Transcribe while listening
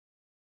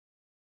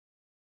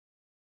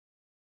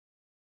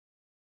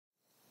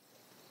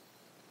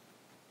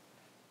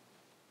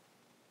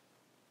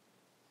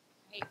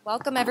right,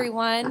 welcome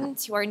everyone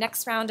to our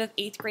next round of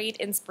 8th grade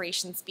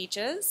inspiration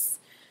speeches.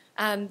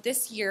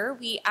 This year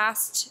we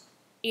asked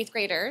 8th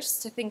graders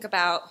to think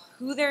about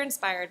who they're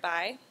inspired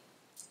by,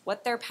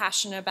 what they're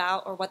passionate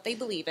about or what they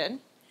believe in,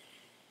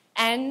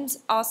 and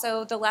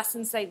also the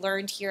lessons they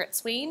learned here at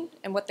Swain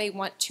and what they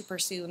want to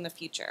pursue in the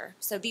future.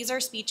 So these are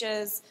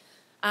speeches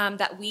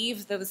that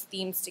weave those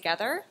themes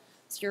together.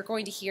 So you're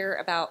going to hear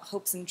about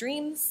hopes and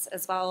dreams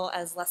as well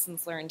as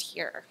lessons learned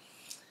here.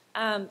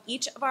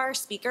 Each of our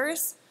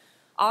speakers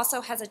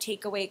also has a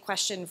takeaway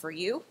question for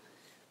you.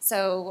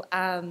 So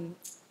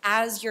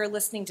as you're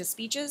listening to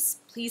speeches,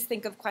 please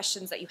think of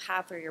questions that you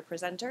have for your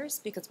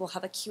presenters because we'll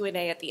have a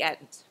Q&A at the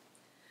end.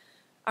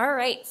 All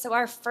right, so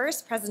our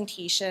first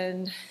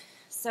presentation,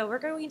 so we're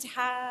going to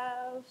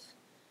have,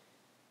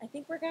 I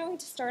think we're going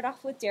to start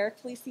off with Derek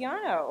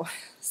Feliciano.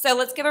 So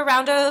let's give a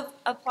round of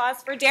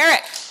applause for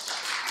Derek.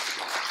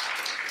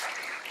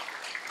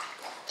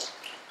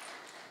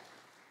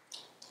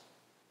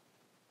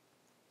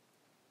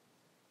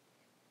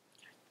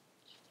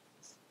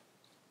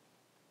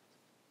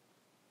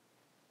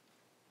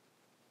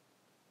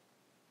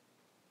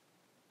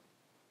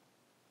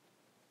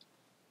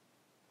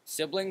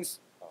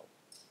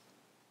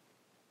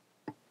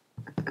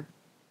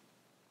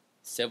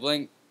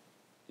 Sibling,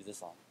 is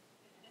this on?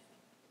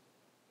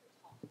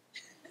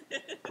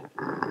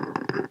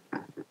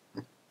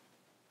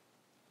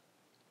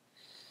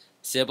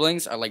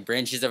 Siblings are like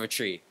branches of a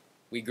tree.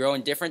 We grow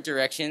in different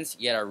directions,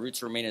 yet our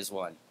roots remain as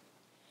one.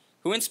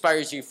 Who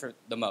inspires you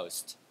the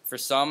most? For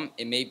some,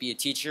 it may be a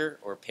teacher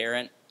or a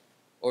parent,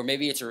 or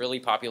maybe it's a really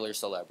popular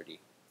celebrity.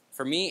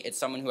 For me, it's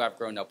someone who I've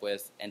grown up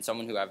with and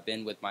someone who I've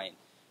been with my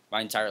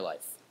entire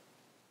life.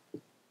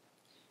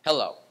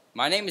 Hello,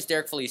 my name is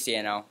Derek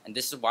Feliciano, and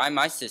this is why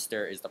my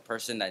sister is the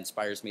person that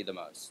inspires me the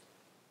most.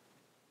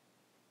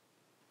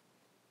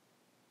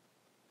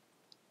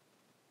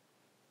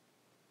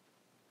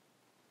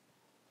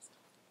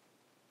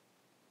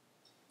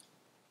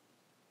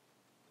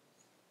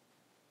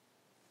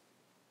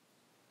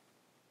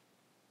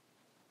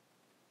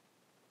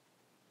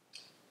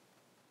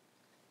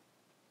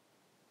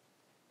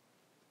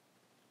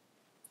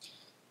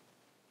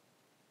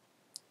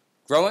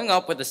 Growing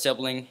up with a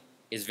sibling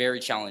is very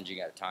challenging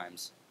at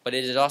times, but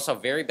it is also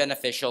very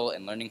beneficial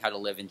in learning how to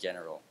live in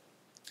general.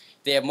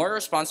 They have more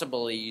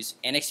responsibilities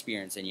and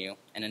experience than you,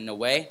 and in a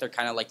way, they're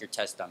kind of like your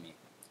test dummy.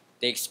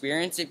 They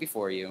experience it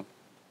before you,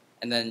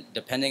 and then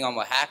depending on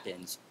what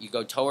happens, you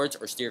go towards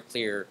or steer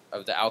clear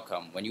of the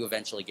outcome when you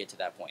eventually get to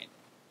that point.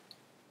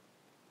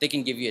 They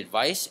can give you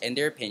advice and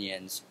their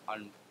opinions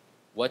on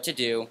what to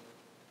do,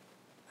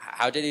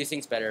 how to do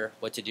things better,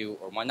 what to do,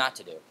 or what not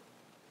to do.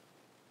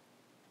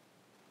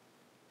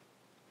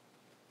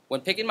 When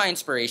picking my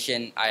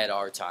inspiration, I had a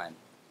hard time.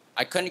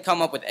 I couldn't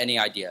come up with any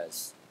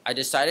ideas. I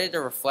decided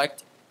to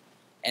reflect,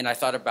 and I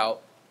thought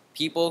about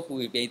people who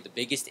made the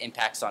biggest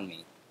impacts on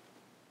me.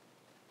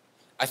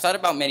 I thought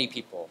about many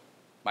people.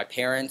 My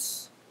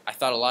parents, I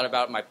thought a lot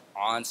about my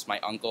aunts, my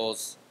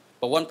uncles,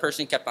 but one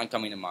person kept on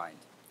coming to mind.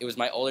 It was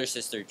my older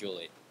sister,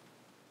 Julie,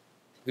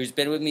 who's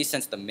been with me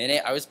since the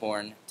minute I was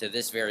born to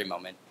this very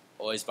moment,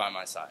 always by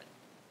my side.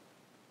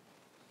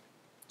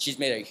 She's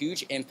made a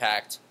huge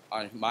impact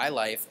on my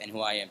life and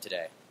who I am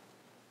today.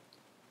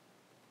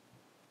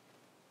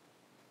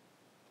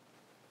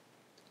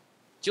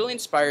 Julie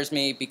inspires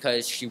me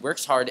because she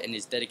works hard and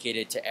is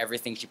dedicated to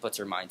everything she puts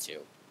her mind to.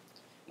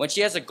 When she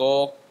has a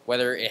goal,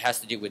 whether it has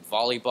to do with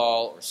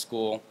volleyball or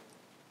school,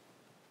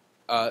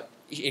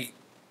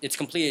 it's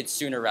completed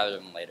sooner rather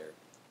than later.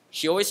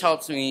 She always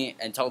helps me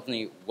and tells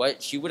me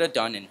what she would have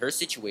done in her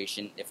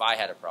situation if I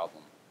had a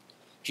problem.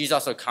 She's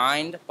also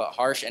kind, but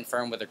harsh and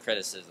firm with her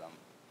criticism.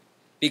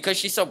 Because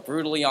she's so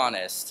brutally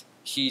honest,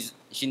 she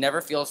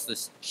never fails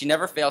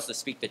to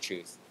speak the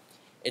truth.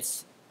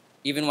 It's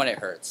even when it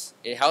hurts.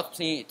 It helps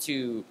me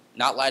to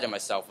not lie to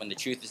myself when the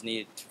truth is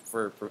needed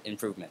for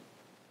improvement.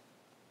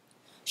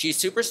 She's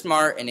super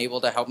smart and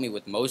able to help me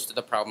with most of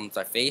the problems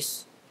I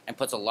face, and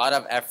puts a lot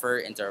of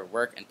effort into her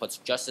work and puts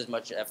just as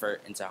much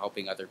effort into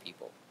helping other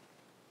people.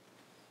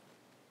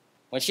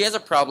 When she has a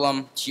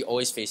problem, she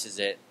always faces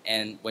it,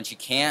 and when she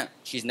can't,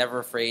 she's never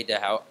afraid to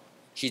help.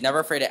 She's never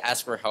afraid to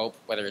ask for help,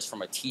 whether it's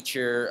from a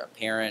teacher, a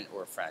parent,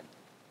 or a friend.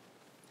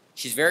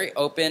 She's very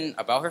open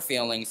about her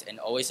feelings and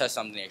always has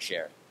something to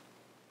share.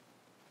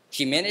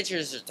 She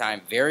manages her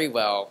time very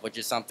well, which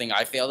is something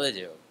I fail to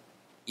do.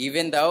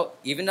 Even though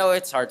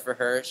it's hard for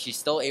her, she's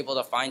still able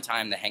to find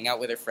time to hang out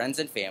with her friends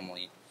and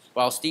family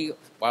while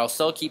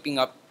still keeping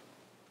up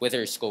with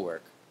her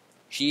schoolwork.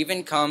 She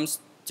even comes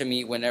to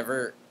me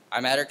whenever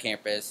I'm at her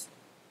campus,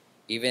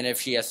 even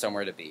if she has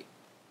somewhere to be.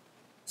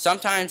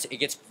 Sometimes it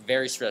gets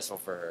very stressful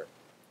for her.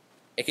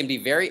 It can be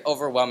very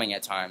overwhelming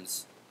at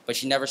times, but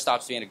she never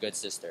stops being a good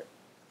sister.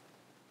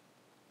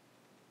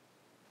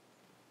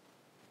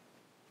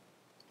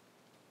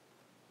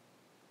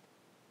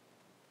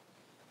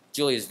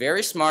 Julie is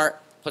very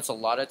smart, puts a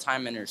lot of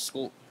time in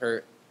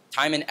her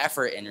time and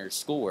effort in her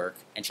schoolwork,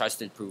 and tries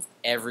to improve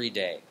every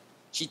day.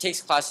 She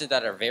takes classes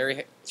that are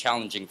very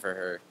challenging for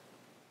her,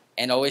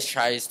 and always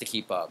tries to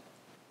keep up.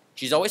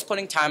 She's always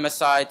putting time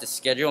aside to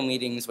schedule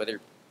meetings with her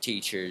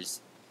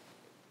teachers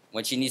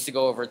when she needs to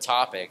go over a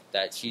topic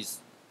that she's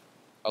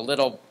a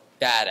little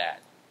bad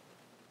at.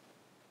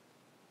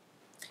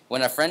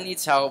 When a friend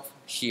needs help,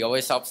 she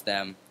always helps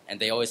them, and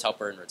they always help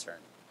her in return.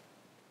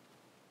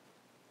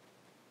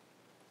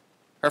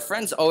 Her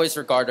friends always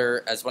regard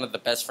her as one of the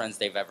best friends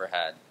they've ever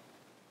had.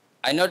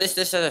 I noticed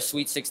this at a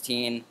Sweet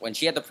 16 when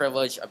she had the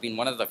privilege of being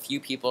one of the few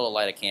people to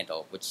light a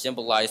candle, which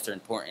symbolized her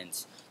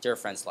importance to her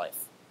friend's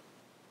life.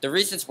 The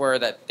reasons were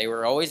that they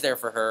were always there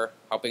for her,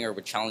 helping her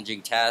with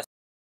challenging tasks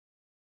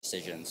and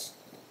decisions.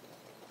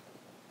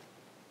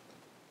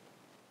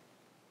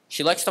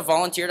 She likes to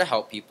volunteer to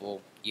help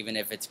people, even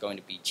if it's going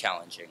to be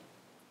challenging.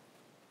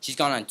 She's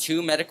gone on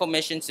 2 medical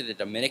missions to the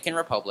Dominican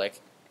Republic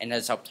and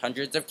has helped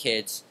hundreds of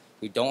kids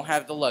who don't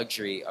have the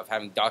luxury of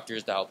having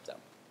doctors to help them.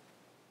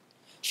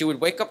 She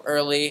would wake up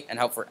early and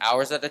help for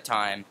hours at a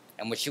time,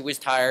 and when she was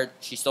tired,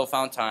 she still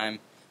found time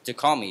to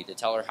call me to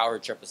tell her how her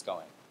trip was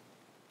going.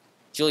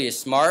 Julie is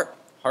smart,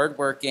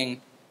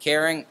 hardworking,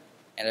 caring,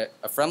 and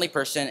a friendly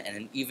person, and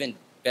an even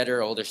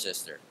better older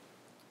sister.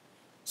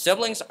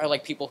 Siblings are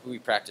like people who we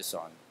practice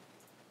on.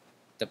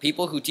 The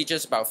people who teach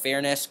us about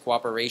fairness,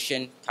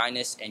 cooperation,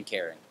 kindness, and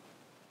caring.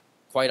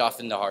 Quite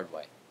often the hard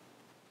way.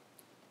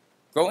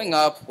 Growing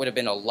up would have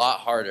been a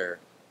lot harder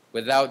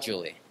without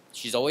Julie.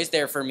 She's always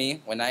there for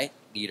me when I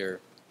need her,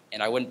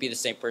 and I wouldn't be the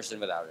same person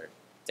without her.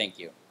 Thank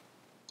you.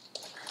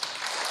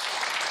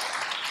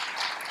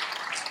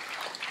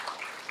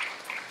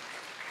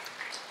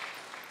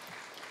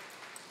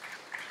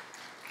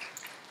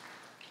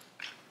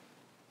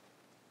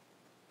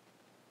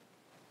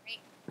 Great.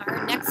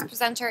 Our next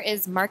presenter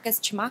is Marcus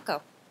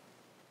Chimako.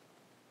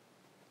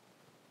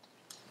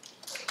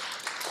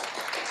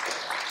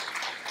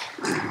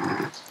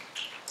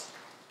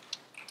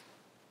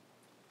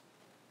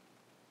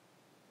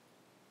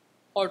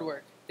 Hard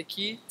work, the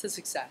key to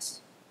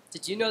success.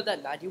 Did you know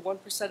that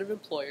 91% of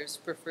employers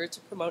prefer to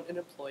promote an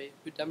employee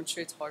who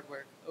demonstrates hard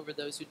work over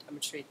those who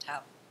demonstrate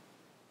talent?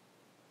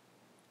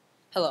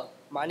 Hello,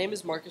 my name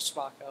is Marcus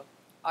Chimako.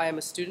 I am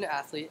a student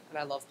athlete and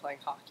I love playing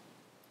hockey.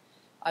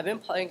 I've been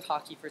playing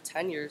hockey for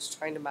 10 years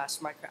trying to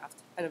master my craft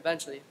and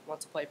eventually want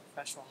to play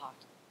professional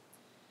hockey.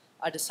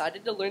 I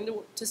decided to learn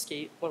to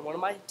skate when one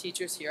of my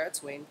teachers here at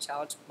Swain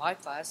challenged my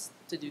class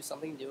to do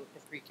something new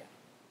in pre-K.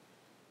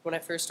 When I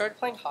first started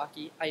playing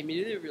hockey, I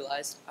immediately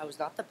realized I was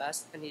not the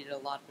best and needed a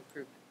lot of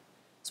improvement.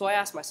 So I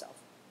asked myself,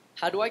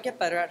 how do I get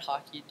better at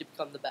hockey to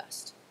become the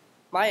best?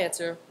 My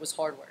answer was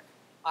hard work.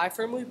 I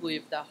firmly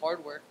believe that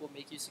hard work will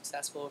make you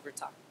successful over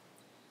time.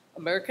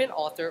 American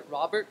author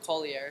Robert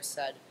Collier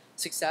said,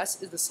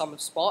 "Success is the sum of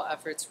small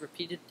efforts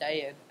repeated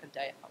day in and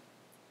day out."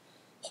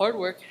 Hard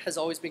work has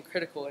always been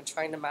critical in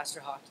trying to master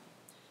hockey.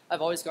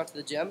 I've always gone to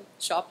the gym,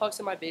 shot pucks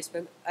in my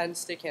basement, and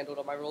stick handled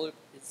on my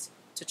rollerblades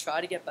to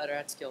try to get better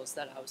at skills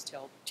that I was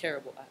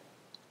terrible at.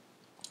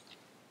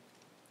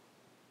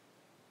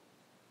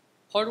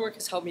 Hard work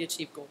has helped me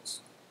achieve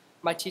goals.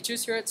 My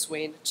teachers here at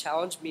Swain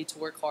challenged me to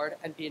work hard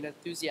and be an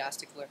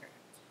enthusiastic learner.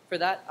 For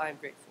that, I am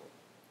grateful.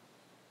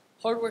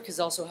 Hard work has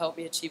also helped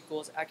me achieve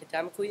goals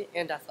academically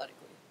and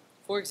athletically.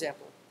 For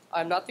example, I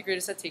am not the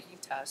greatest at taking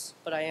tests,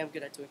 but I am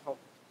good at doing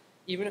homework.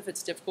 Even if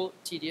it's difficult,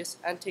 tedious,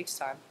 and takes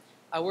time,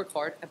 I work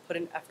hard and put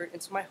an effort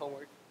into my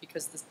homework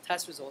because the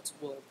test results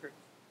will improve.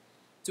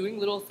 Doing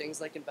little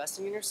things like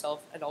investing in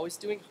yourself and always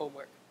doing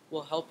homework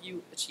will help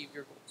you achieve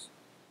your goals.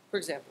 For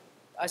example,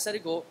 I set a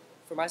goal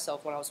for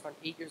myself when I was around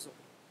 8 years old.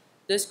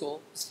 This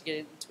goal was to get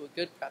into a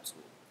good prep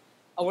school.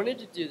 I wanted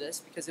to do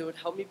this because it would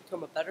help me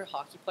become a better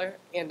hockey player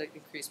and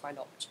increase my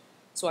knowledge.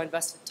 So I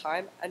invested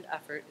time and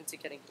effort into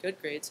getting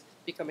good grades,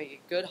 becoming a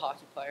good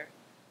hockey player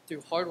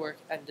through hard work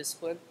and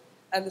discipline,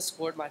 and the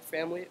support of my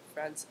family,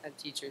 friends, and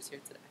teachers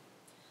here today.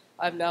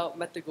 I've now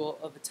met the goal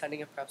of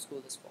attending a prep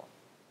school this fall.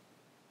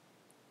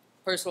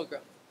 Personal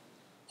growth.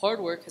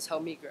 Hard work has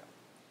helped me grow.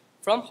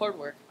 From hard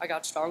work, I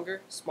got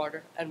stronger,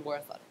 smarter, and more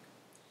athletic.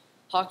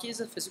 Hockey is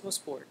a physical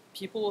sport.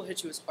 People will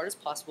hit you as hard as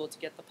possible to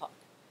get the puck.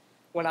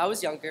 When I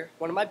was younger,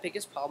 one of my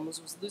biggest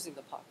problems was losing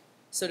the puck.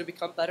 So to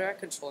become better at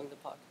controlling the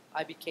puck,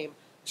 I became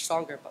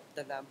stronger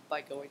than them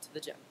by going to the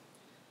gym.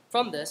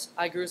 From this,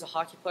 I grew as a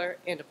hockey player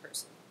and a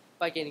person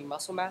by gaining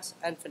muscle mass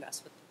and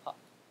finesse with the puck.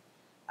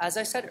 As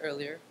I said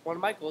earlier, one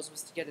of my goals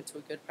was to get into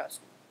a good prep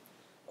school.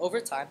 Over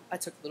time, I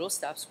took little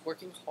steps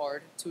working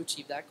hard to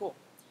achieve that goal.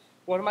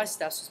 One of my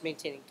steps was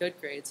maintaining good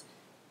grades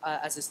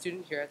as a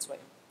student here at Swain.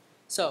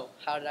 So,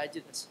 how did I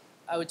do this?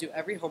 I would do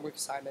every homework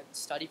assignment,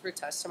 study for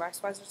tests to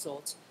maximize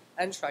results,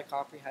 and try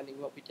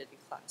comprehending what we did in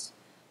class.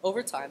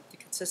 Over time, the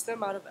consistent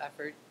amount of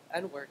effort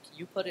and work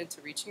you put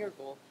into reaching your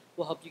goal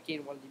will help you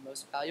gain one of the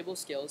most valuable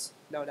skills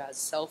known as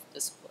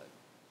self-discipline.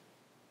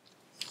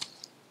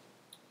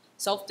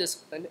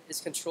 Self-discipline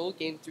is control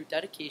gained through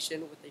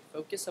dedication with a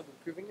focus of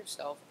improving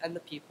yourself and the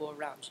people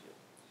around you.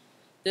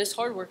 This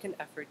hard work and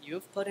effort you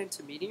have put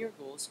into meeting your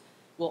goals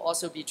will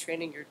also be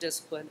training your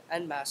discipline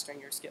and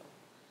mastering your skill.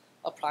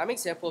 A prime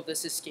example of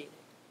this is skating.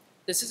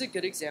 This is a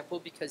good example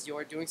because you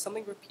are doing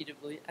something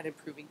repeatedly and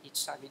improving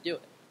each time you do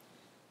it.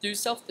 Through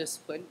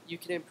self-discipline, you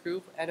can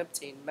improve and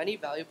obtain many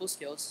valuable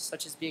skills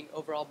such as being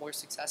overall more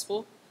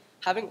successful,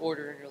 having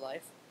order in your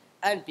life,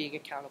 and being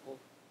accountable.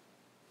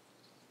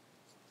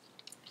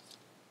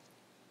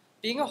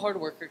 Being a hard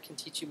worker can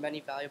teach you many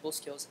valuable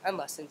skills and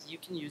lessons you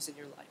can use in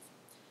your life.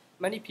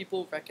 Many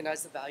people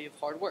recognize the value of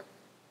hard work.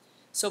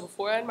 So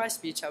before I end my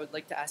speech, I would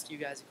like to ask you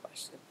guys a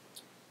question.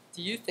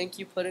 Do you think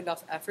you put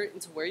enough effort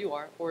into where you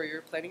are or where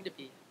you're planning to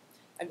be?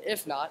 And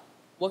if not,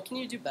 what can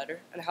you do better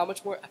and how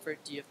much more effort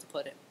do you have to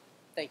put in?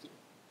 Thank you.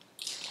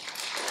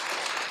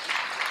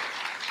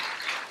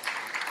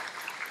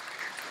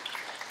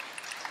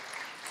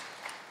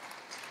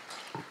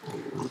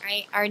 All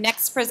right, our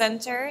next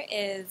presenter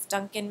is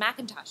Duncan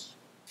McIntosh.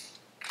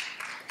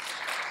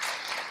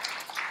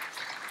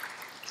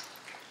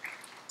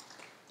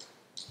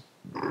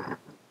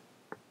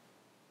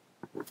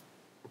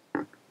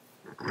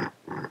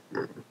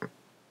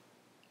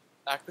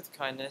 Act with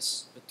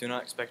kindness, but do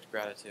not expect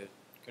gratitude.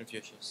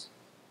 Confucius.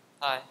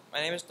 Hi, my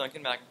name is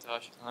Duncan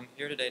McIntosh, and I'm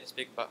here today to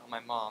speak about how my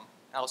mom,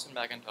 Allison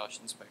McIntosh,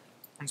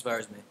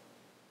 inspires me.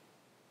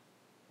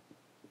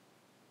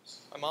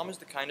 My mom is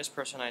the kindest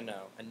person I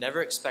know, and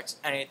never expects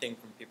anything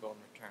from people in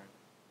return.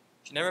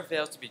 She never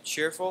fails to be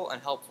cheerful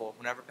and helpful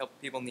whenever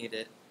people need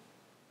it.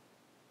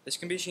 This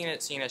can be seen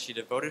as she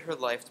devoted her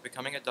life to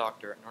becoming a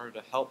doctor in order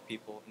to help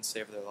people and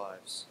save their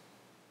lives.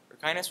 Her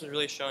kindness was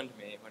really shown to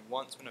me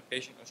when a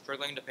patient was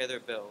struggling to pay their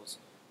bills,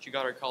 she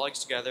got her colleagues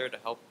together to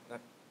help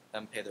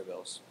them pay their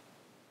bills.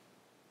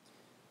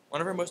 One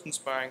of her most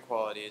inspiring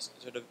qualities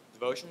is her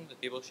devotion to the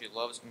people she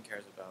loves and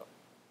cares about.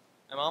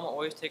 My mom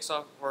always takes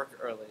off work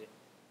early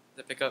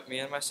to pick up me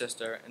and my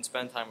sister and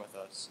spend time with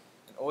us,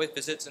 and always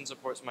visits and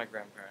supports my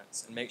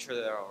grandparents and makes sure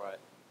they're alright.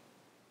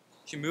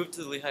 She moved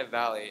to the Lehigh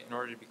Valley in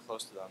order to be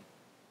close to them.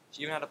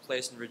 She even had a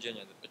place in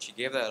Virginia, but she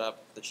gave that up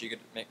so that she could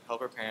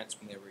help her parents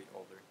when they were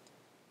older.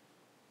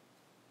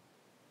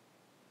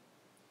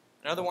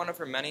 Another one of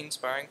her many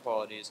inspiring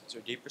qualities is her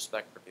deep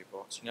respect for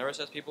people. She never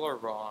says people are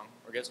wrong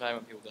or gets mad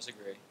when people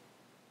disagree.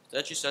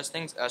 Instead, she says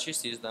things as she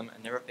sees them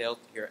and never fails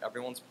to hear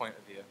everyone's point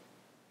of view.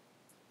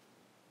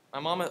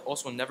 My mom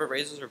also never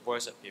raises her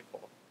voice at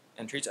people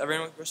and treats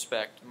everyone with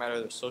respect, no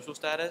matter their social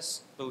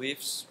status,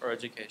 beliefs, or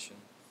education.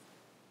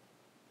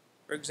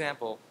 For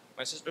example,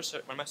 when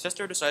my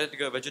sister decided to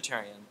go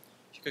vegetarian,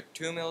 she cooked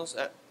 2 meals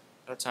at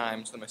a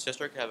time so that my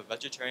sister could have a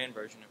vegetarian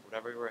version of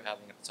whatever we were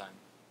having at the time.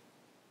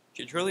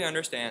 She truly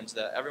understands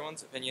that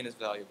everyone's opinion is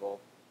valuable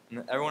and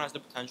that everyone has the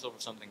potential for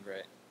something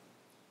great.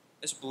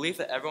 This belief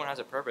that everyone has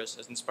a purpose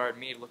has inspired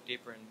me to look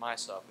deeper into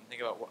myself and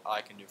think about what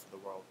I can do for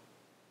the world.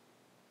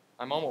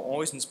 My mom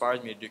always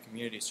inspires me to do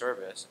community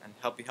service and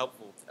be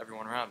helpful to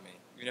everyone around me,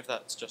 even if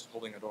that's just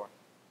holding a door.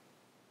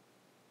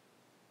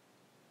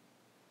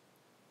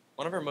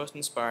 One of her most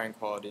inspiring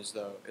qualities,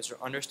 though, is her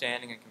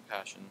understanding and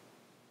compassion.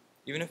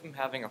 Even if I'm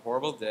having a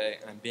horrible day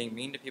and I'm being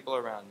mean to people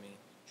around me,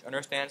 she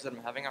understands that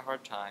I'm having a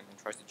hard time and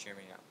tries to cheer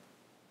me up.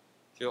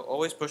 She'll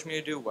always push me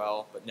to do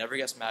well, but never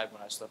gets mad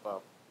when I slip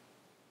up.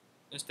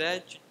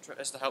 Instead, she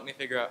tries to help me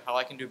figure out how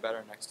I can do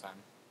better next time.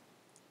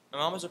 My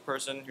mom is a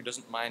person who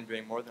doesn't mind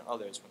doing more than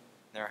others when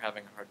they're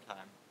having a hard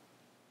time.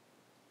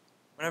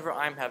 Whenever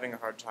I'm having a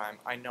hard time,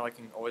 I know I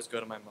can always go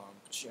to my mom,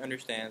 because she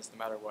understands no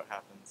matter what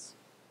happens.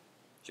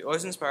 She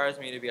always inspires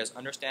me to be as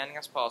understanding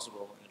as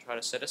possible and to try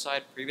to set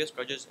aside previous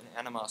grudges and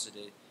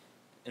animosity,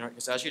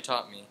 because as she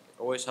taught me, it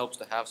always helps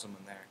to have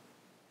someone there.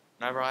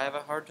 Whenever I have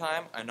a hard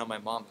time, I know my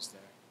mom is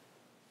there.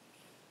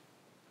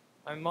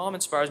 My mom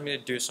inspires me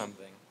to do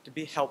something, to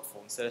be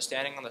helpful instead of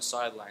standing on the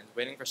sidelines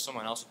waiting for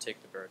someone else to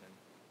take the burden.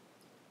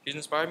 She's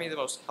inspired me to be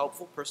the most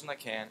helpful person I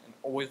can and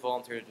always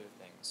volunteer to do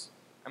things.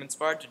 I'm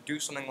inspired to do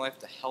something in life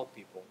to help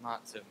people,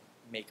 not to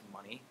make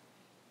money.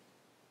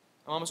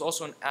 My mom is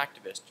also an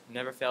activist who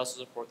never fails to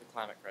support the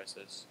climate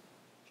crisis.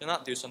 She'll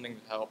not do something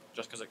to help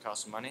just because it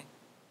costs money.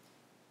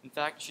 In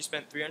fact, she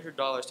spent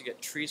 $300 to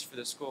get trees for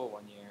the school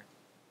one year.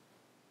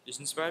 She's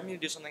inspired me to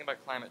do something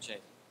about climate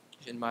change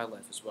in my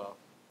life as well.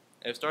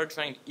 I've started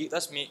trying to eat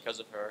less meat because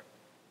of her,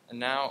 and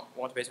now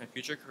want to base my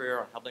future career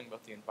on helping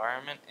both the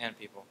environment and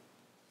people.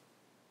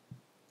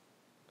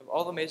 Of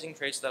all the amazing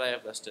traits that I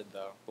have listed,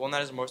 though, the one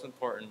that is most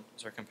important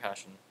is her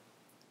compassion.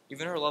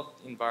 Even her love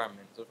of the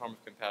environment is a form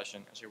of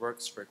compassion as she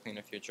works for a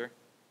cleaner future.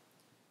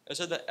 I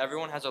said that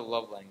everyone has a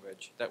love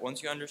language, that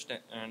once you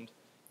understand,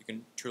 you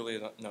can truly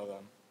know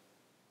them.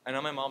 I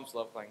know my mom's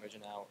love language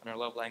now, and her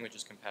love language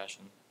is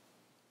compassion.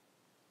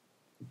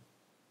 Her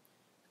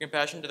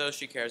compassion to those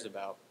she cares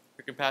about,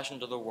 her compassion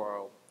to the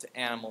world, to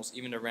animals,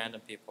 even to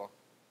random people.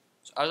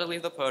 So as I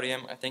leave the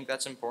podium, I think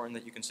that's important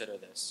that you consider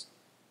this.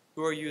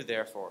 Who are you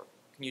there for?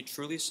 Can you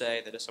truly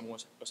say that if someone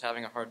was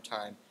having a hard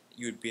time, that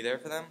you would be there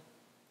for them?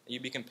 That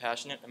you'd be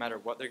compassionate no matter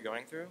what they're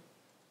going through?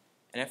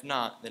 And if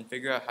not, then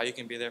figure out how you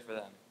can be there for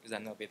them, because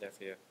then they'll be there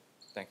for you.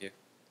 Thank you.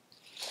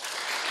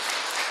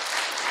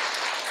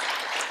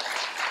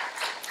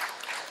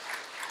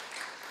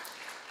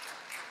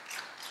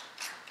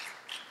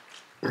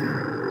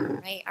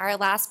 All right, our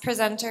last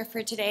presenter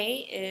for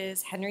today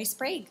is Henry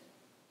Sprague.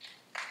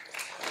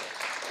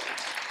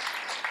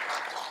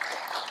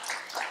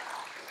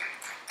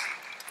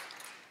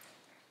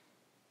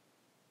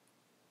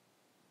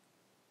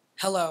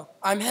 Hello,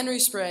 I'm Henry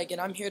Sprague,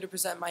 and I'm here to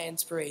present my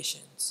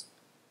inspirations.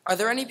 Are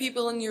there any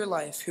people in your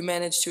life who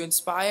manage to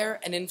inspire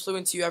and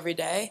influence you every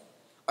day?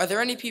 Are there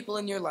any people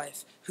in your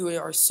life who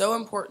are so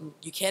important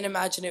you can't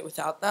imagine it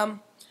without them?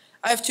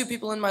 I have two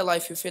people in my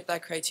life who fit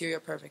that criteria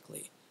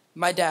perfectly.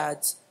 My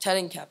dads, Ted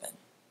and Kevin.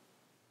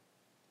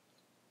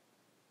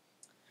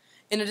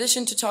 In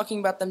addition to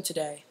talking about them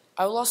today,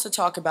 I will also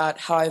talk about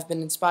how I've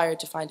been inspired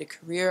to find a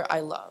career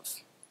I love.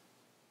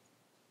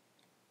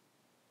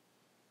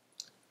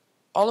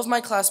 All of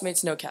my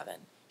classmates know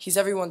Kevin. He's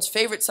everyone's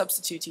favorite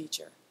substitute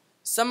teacher.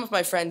 Some of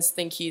my friends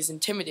think he's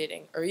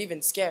intimidating or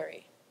even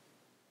scary.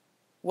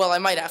 Well, I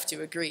might have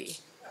to agree.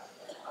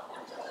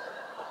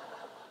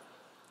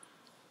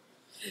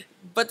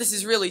 But this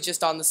is really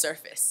just on the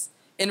surface.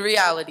 In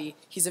reality,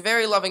 he's a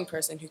very loving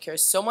person who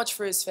cares so much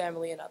for his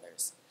family and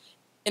others.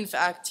 In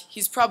fact,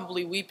 he's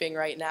probably weeping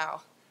right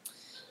now.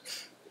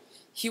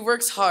 He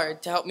works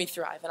hard to help me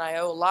thrive, and I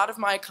owe a lot of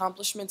my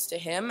accomplishments to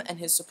him and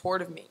his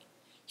support of me.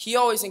 He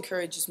always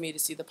encourages me to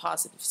see the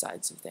positive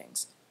sides of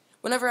things.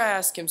 Whenever I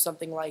ask him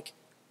something like,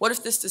 "What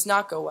if this does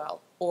not go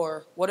well?"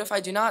 or "What if I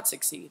do not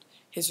succeed?"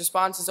 his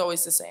response is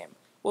always the same.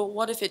 "Well,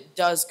 what if it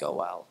does go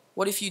well?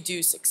 What if you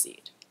do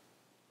succeed?"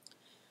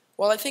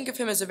 While I think of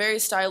him as a very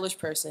stylish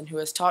person who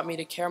has taught me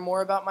to care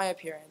more about my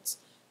appearance,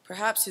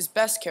 perhaps his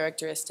best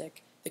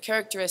characteristic, the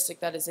characteristic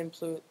that has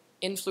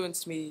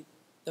influenced me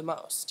the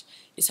most,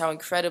 is how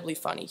incredibly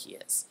funny he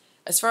is.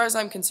 As far as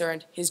I'm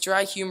concerned, his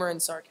dry humor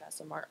and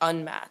sarcasm are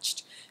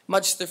unmatched,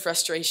 much to the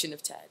frustration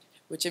of Ted,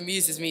 which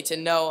amuses me to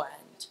no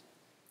end.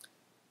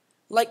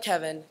 Like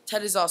Kevin,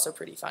 Ted is also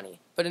pretty funny,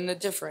 but in a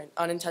different,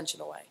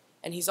 unintentional way,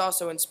 and he's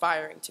also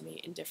inspiring to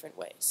me in different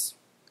ways.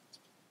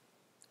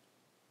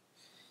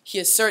 He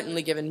has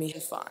certainly given me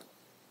fun.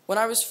 When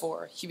I was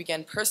 4, he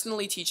began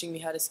personally teaching me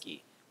how to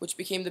ski, which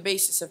became the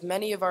basis of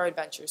many of our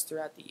adventures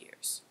throughout the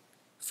years.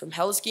 From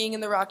heli-skiing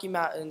in the Rocky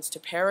Mountains to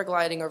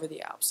paragliding over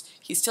the Alps,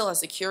 he still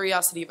has the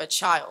curiosity of a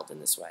child in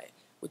this way,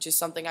 which is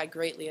something I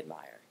greatly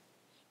admire.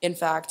 In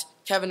fact,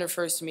 Kevin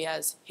refers to me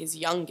as his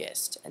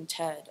youngest and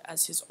Ted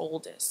as his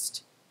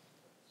oldest.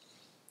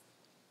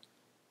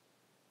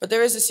 But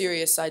there is a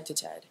serious side to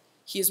Ted.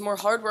 He is more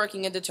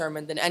hardworking and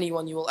determined than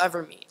anyone you will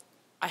ever meet.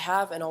 I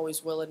have and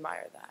always will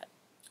admire that.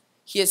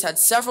 He has had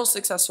several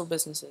successful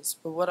businesses,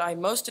 but what I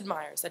most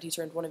admire is that he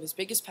turned one of his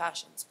biggest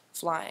passions,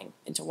 flying,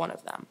 into one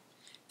of them.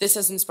 This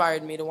has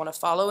inspired me to want to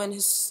follow in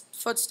his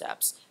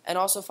footsteps and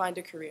also find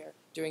a career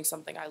doing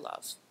something I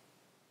love.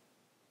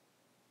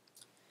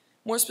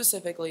 More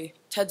specifically,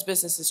 Ted's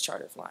business is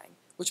charter flying,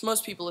 which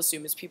most people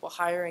assume is people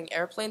hiring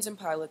airplanes and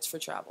pilots for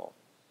travel.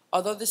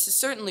 Although this is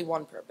certainly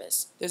one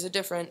purpose, there's a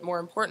different, more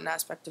important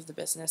aspect of the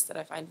business that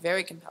I find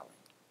very compelling.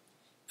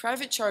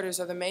 Private charters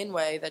are the main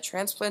way that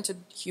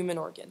transplanted human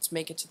organs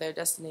make it to their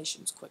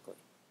destinations quickly.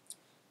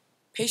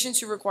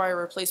 Patients who require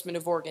replacement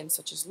of organs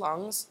such as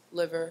lungs,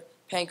 liver,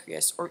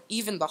 pancreas, or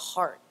even the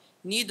heart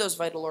need those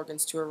vital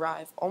organs to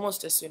arrive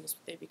almost as soon as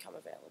they become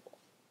available.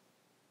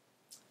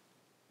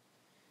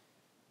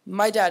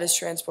 My dad has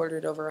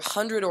transported over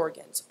 100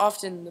 organs,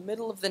 often in the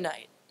middle of the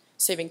night,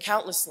 saving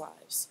countless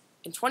lives.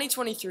 In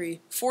 2023,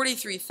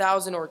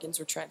 43,000 organs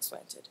were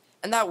transplanted,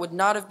 and that would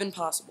not have been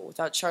possible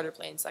without charter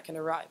planes that can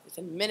arrive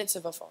within minutes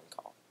of a phone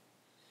call.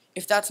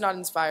 If that's not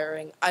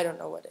inspiring, I don't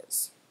know what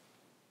is.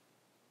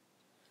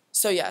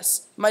 So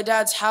yes, my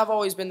dads have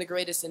always been the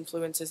greatest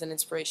influences and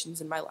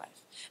inspirations in my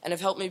life, and have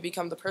helped me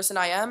become the person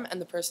I am and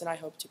the person I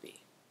hope to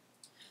be.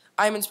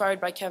 I am inspired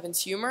by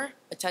Kevin's humor,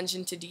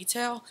 attention to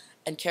detail,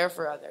 and care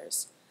for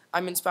others.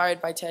 I'm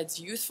inspired by Ted's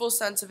youthful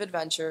sense of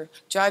adventure,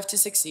 drive to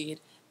succeed,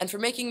 and for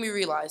making me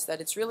realize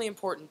that it's really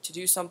important to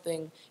do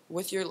something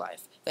with your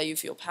life that you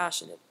feel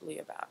passionately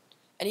about,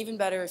 and even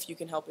better if you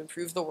can help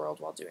improve the world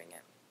while doing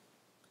it.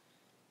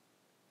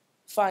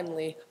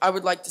 Finally, I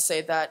would like to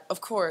say that,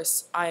 of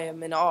course, I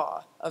am in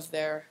awe of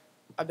their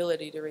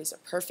ability to raise a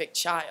perfect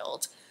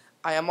child.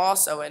 I am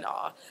also in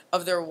awe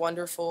of their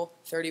wonderful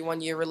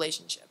 31-year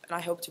relationship, and I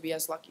hope to be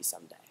as lucky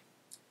someday.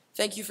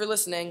 Thank you for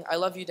listening. I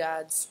love you,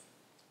 dads.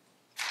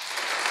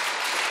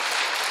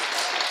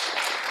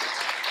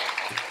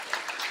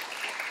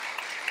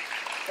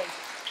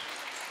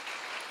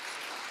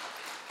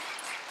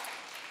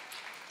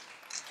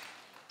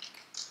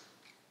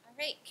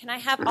 Great. Can I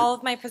have all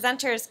of my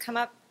presenters come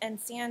up and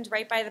stand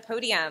right by the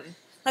podium?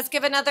 Let's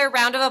give another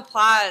round of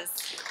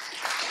applause.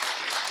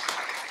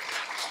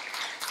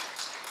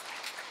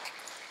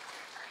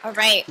 All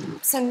right.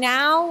 So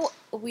now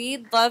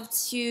we'd love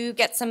to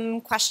get some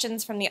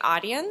questions from the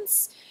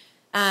audience.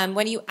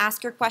 When you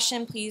ask your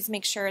question, please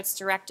make sure it's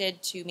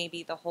directed to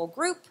maybe the whole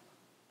group,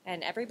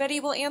 and everybody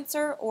will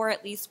answer, or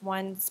at least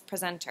one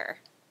presenter.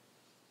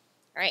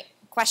 All right.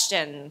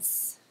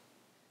 Questions.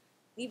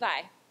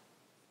 Levi.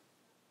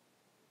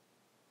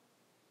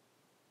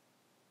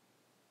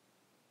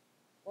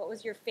 What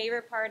was your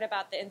favorite part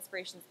about the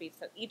inspiration speech?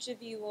 So each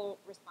of you will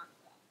respond to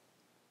that.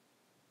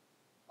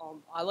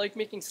 I like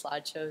making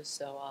slideshows,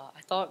 so I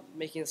thought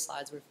making the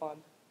slides were fun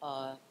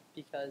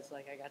because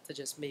I got to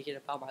just make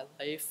it about my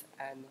life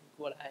and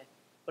what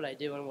I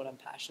do and what I'm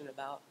passionate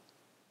about.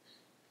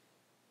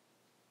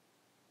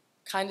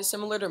 Kind of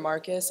similar to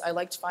Marcus, I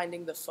liked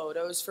finding the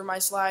photos for my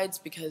slides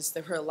because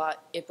there were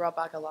it brought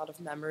back a lot of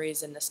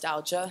memories and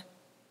nostalgia.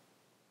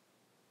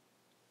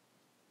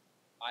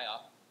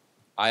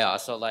 I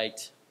also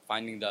liked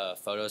finding the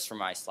photos for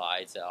my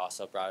slides. It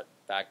also brought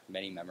back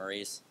many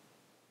memories.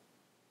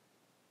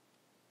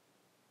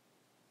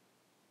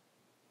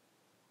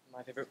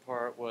 My favorite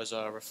part was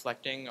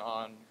reflecting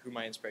on who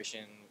my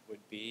inspiration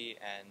would be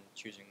and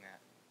choosing that.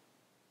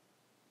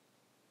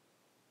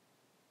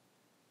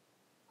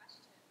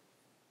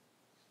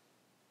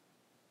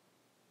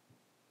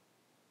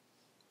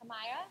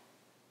 Amaya?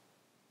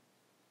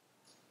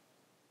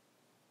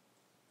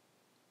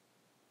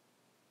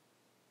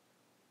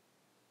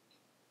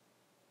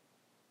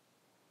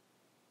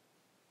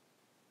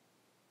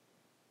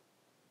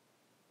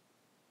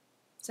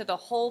 So the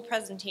whole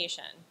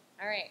presentation.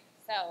 All right.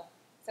 So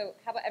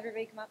how about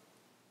everybody come up?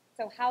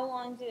 So how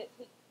long did it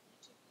take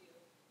each of you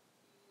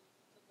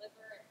to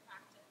deliver and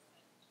practice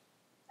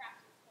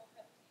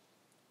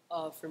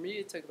whole presentation? For me,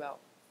 it took about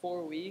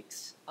 4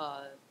 weeks.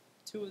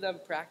 2 of them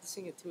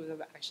practicing and 2 of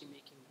them actually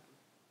making them.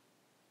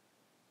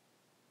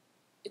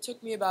 It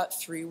took me about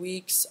 3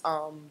 weeks,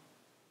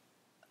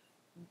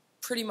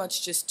 pretty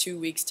much just 2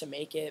 weeks to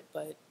make it,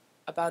 but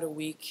about a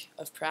week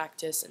of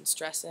practice and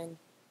stressing.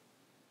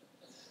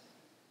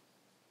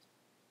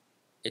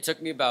 It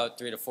took me about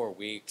 3 to 4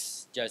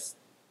 weeks, just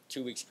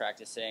 2 weeks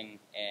practicing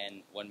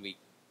and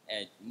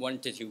 1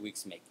 to 2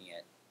 weeks making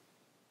it.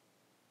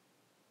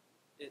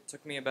 It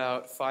took me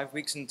about 5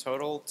 weeks in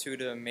total, 2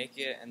 to make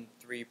it and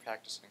 3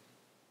 practicing.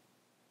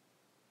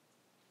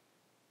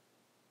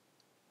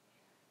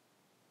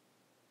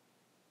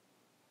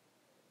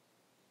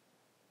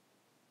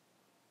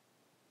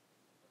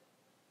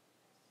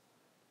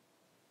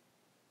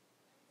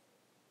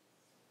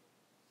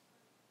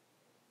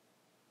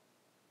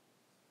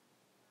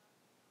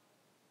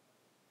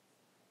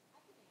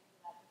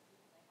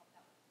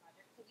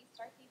 So we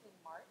start these in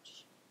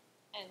March,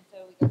 and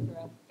so we go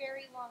through a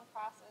very long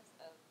process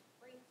of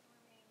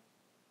brainstorming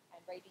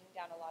and writing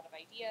down a lot of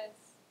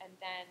ideas, and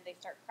then they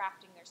start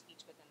crafting their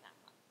speech within that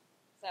month.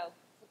 So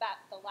it's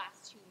about the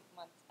last 2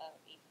 months of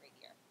 8th grade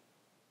year.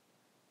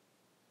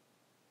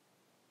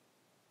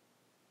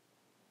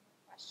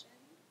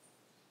 Questions?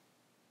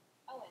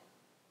 Owen?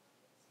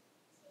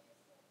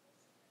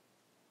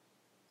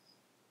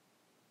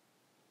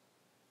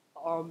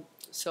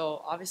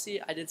 So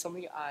obviously I did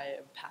something I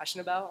am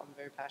passionate about. I'm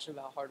very passionate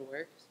about hard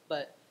work,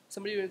 but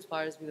somebody who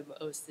inspires me the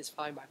most is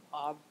probably my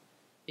mom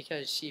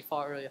because she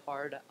fought really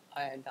hard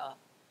and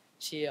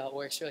she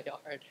works really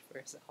hard for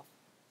herself.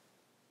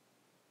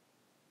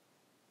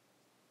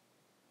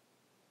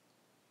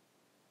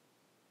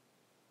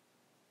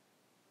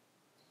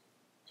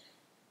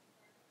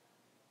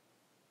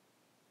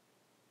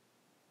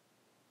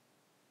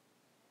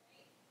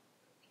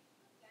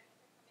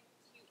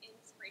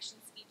 Inspiration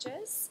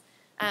speeches.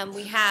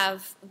 We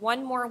have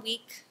 1 more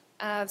week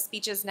of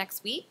speeches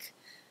next week.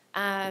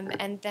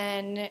 And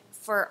then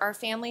for our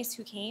families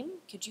who came,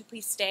 could you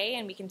please stay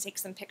and we can take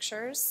some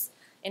pictures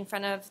in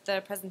front of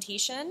the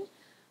presentation.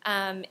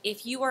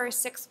 If you are a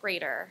 6th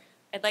grader,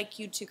 I'd like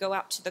you to go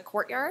out to the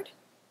courtyard.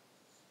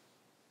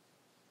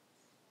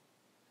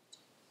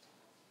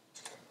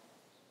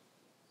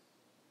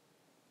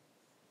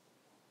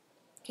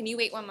 Can you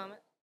wait 1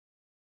 moment?